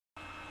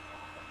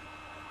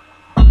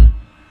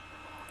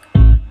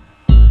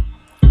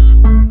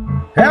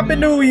Happy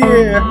New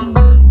Year.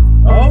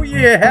 Oh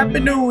yeah, Happy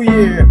New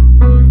Year.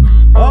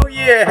 Oh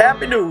yeah,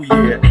 Happy New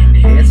Year.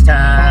 It's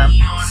time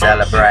to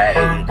celebrate.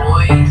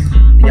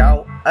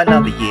 Yo,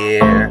 another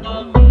year.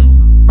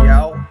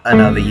 Yo,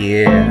 another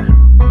year.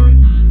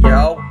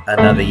 Yo,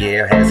 another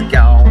year has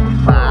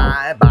gone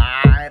by, by.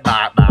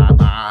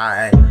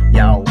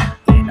 Yo,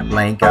 in the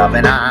blink of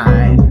an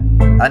eye.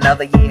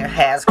 Another year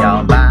has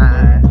gone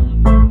by.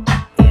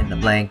 In the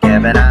blink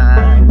of an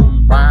eye.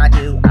 Why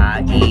do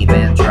I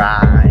even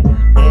try?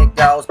 It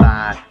goes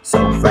by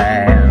so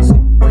fast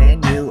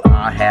when you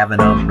are having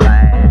a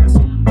blast.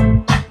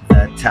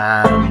 The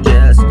time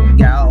just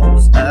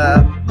goes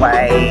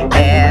away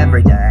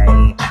every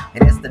day,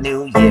 and it's the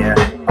new year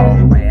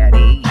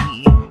already.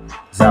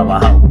 So I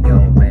hope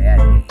you're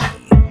ready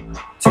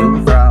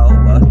to throw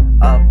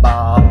a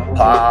ball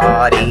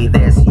party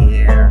this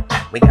year.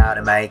 We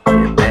gotta make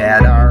it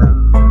better.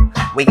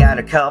 We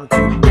gotta come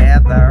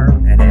together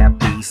and have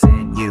peace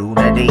and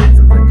unity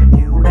through the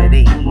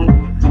community.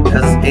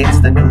 Cause it's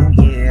the new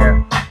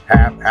year.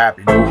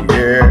 Happy New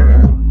Year.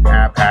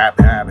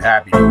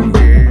 Happy New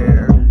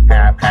Year.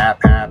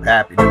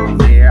 Happy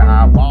New Year.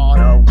 I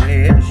wanna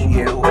wish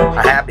you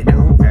a happy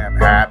new year.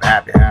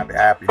 Happy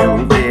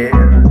New Year.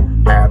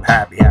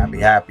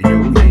 Happy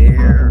New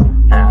Year.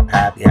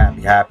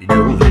 Happy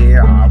New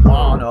Year. I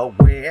wanna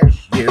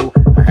wish you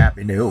a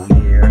happy new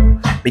year.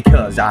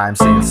 Because I'm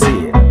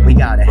sincere. We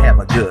gotta have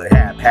a good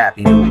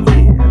happy new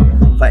year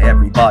for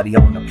everybody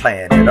on the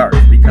planet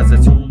Earth. Because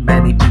there's too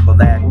many people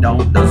that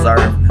don't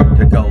deserve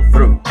to go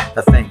through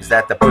the things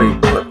that the people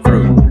put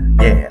through.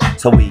 Yeah,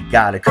 so we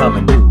gotta come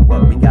and do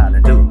what we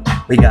gotta do.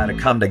 We gotta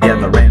come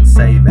together and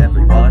save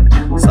everyone,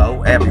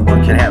 so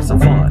everyone can have some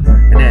fun.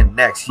 And then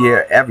next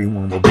year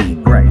everyone will be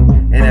great,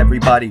 and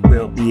everybody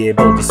will be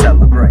able to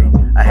celebrate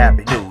a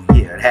happy new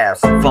year and have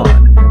some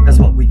fun. That's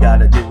what we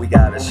gotta do. We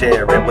gotta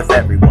share it with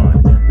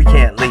everyone. We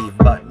can't leave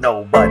but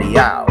nobody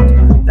out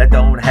that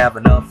don't have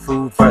enough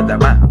food for their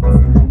mouth,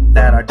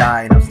 that are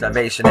dying of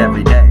starvation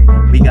every day.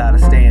 We gotta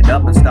stand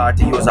up and start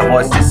to use our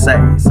voice to say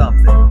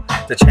something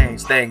to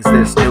change things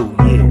this new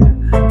year,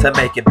 to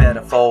make it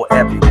better for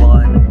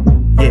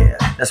everyone. Yeah,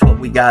 that's what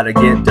we gotta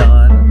get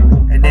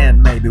done, and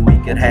then maybe we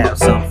can have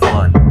some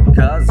fun.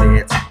 Cause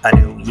it's a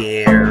new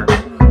year.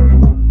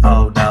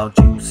 Oh, don't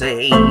you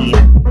see?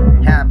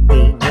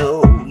 Happy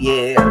New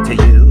Year to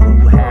you.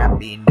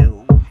 Happy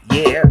New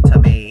Year to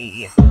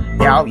me.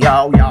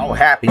 Yo,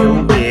 Happy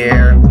New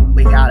Year.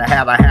 We gotta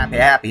have a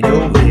happy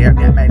New Year.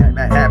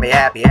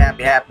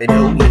 Happy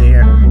New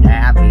Year.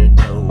 Happy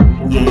New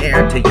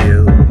Year to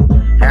you.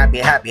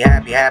 Happy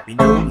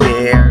New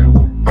Year.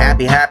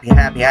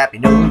 Happy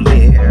New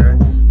Year.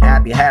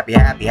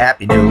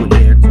 Happy New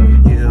Year to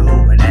you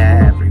and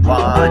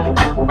everyone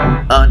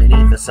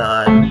underneath the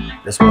sun.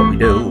 That's what we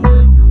do.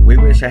 We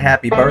wish a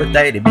happy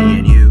birthday to me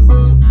and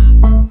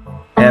you.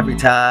 Every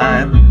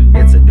time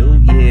it's a new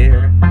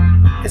year,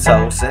 it's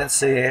so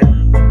sincere.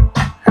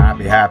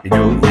 Happy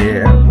New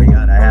Year. We're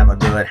gonna have a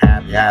good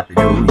happy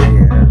New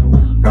Year.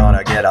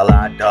 Gonna get a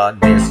lot done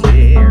this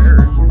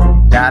year.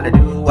 Gotta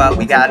do what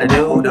we gotta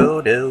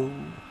do.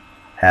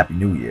 Happy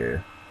New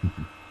Year.